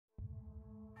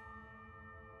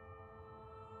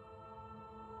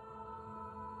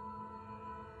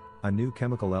a new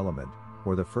chemical element,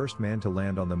 or the first man to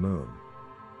land on the moon.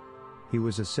 He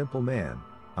was a simple man,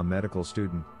 a medical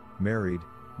student, married,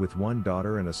 with one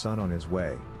daughter and a son on his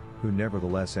way, who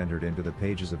nevertheless entered into the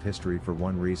pages of history for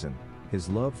one reason: his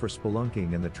love for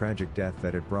spelunking and the tragic death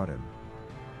that it brought him.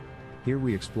 Here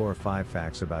we explore 5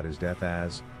 facts about his death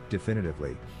as,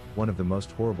 definitively, one of the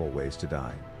most horrible ways to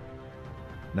die.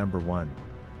 Number 1.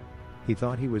 He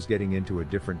thought he was getting into a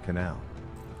different canal.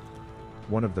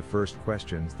 One of the first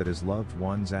questions that his loved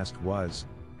ones asked was,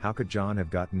 how could John have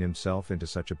gotten himself into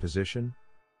such a position?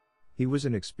 He was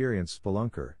an experienced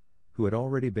spelunker, who had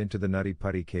already been to the Nutty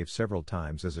Putty cave several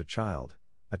times as a child,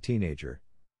 a teenager.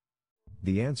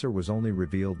 The answer was only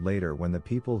revealed later when the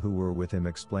people who were with him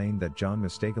explained that John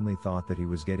mistakenly thought that he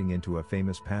was getting into a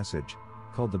famous passage,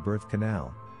 called the Birth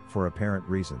Canal, for apparent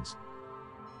reasons.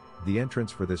 The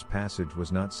entrance for this passage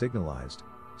was not signalized,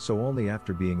 so only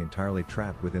after being entirely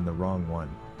trapped within the wrong one,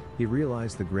 he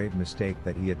realized the grave mistake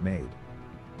that he had made.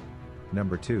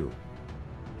 Number 2.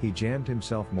 He jammed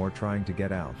himself more trying to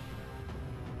get out.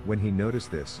 When he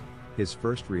noticed this, his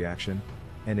first reaction,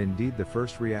 and indeed the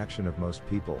first reaction of most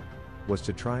people, was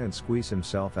to try and squeeze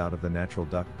himself out of the natural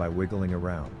duct by wiggling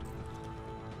around.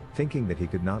 Thinking that he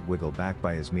could not wiggle back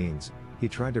by his means, he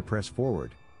tried to press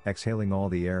forward, exhaling all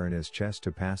the air in his chest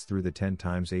to pass through the 10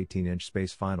 × 18-inch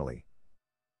space finally.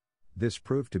 This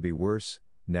proved to be worse.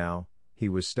 Now, he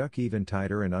was stuck even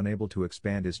tighter and unable to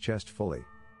expand his chest fully.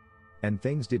 And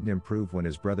things didn't improve when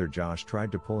his brother Josh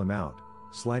tried to pull him out,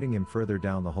 sliding him further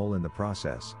down the hole in the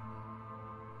process.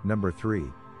 Number 3.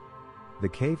 The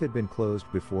cave had been closed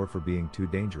before for being too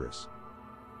dangerous.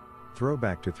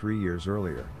 Throwback to 3 years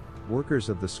earlier, workers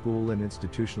of the School and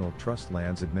Institutional Trust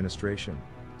Lands Administration,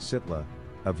 SITLA,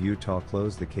 of Utah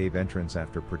closed the cave entrance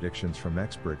after predictions from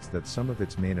experts that some of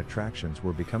its main attractions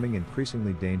were becoming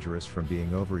increasingly dangerous from being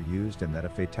overused and that a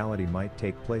fatality might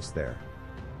take place there.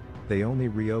 They only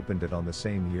reopened it on the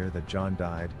same year that John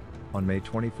died, on May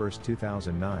 21,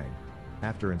 2009,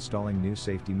 after installing new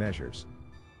safety measures.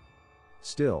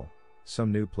 Still,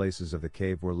 some new places of the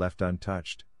cave were left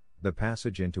untouched, the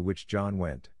passage into which John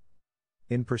went.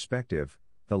 In perspective,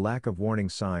 the lack of warning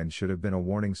signs should have been a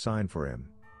warning sign for him.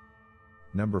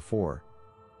 Number 4.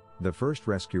 The first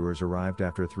rescuers arrived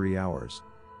after 3 hours.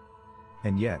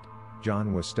 And yet,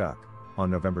 John was stuck, on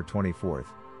November 24,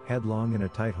 headlong in a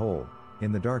tight hole,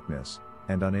 in the darkness,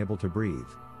 and unable to breathe.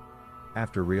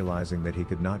 After realizing that he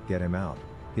could not get him out,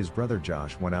 his brother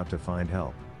Josh went out to find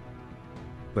help.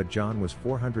 But John was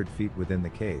 400 feet within the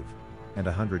cave, and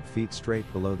 100 feet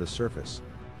straight below the surface,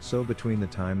 so between the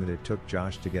time that it took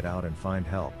Josh to get out and find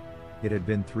help, it had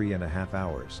been 3.5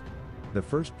 hours. The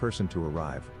first person to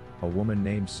arrive, a woman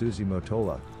named Susie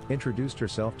Motola, introduced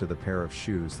herself to the pair of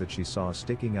shoes that she saw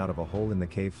sticking out of a hole in the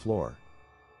cave floor.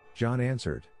 John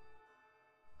answered,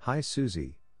 "Hi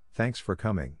Susie, thanks for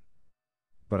coming.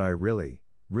 But I really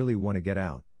want to get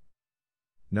out."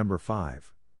 Number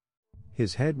 5.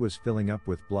 His head was filling up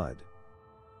with blood.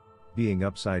 Being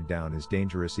upside down is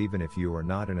dangerous even if you are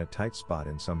not in a tight spot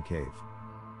in some cave.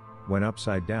 When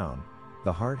upside down,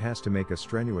 the heart has to make a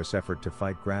strenuous effort to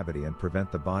fight gravity and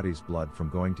prevent the body's blood from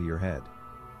going to your head.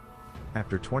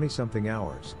 After 20-something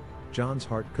hours, John's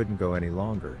heart couldn't go any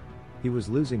longer. He was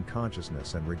losing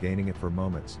consciousness and regaining it for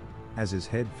moments, as his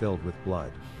head filled with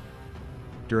blood.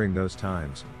 During those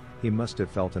times, he must have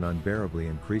felt an unbearably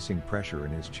increasing pressure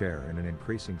in his chair and an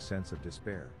increasing sense of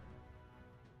despair.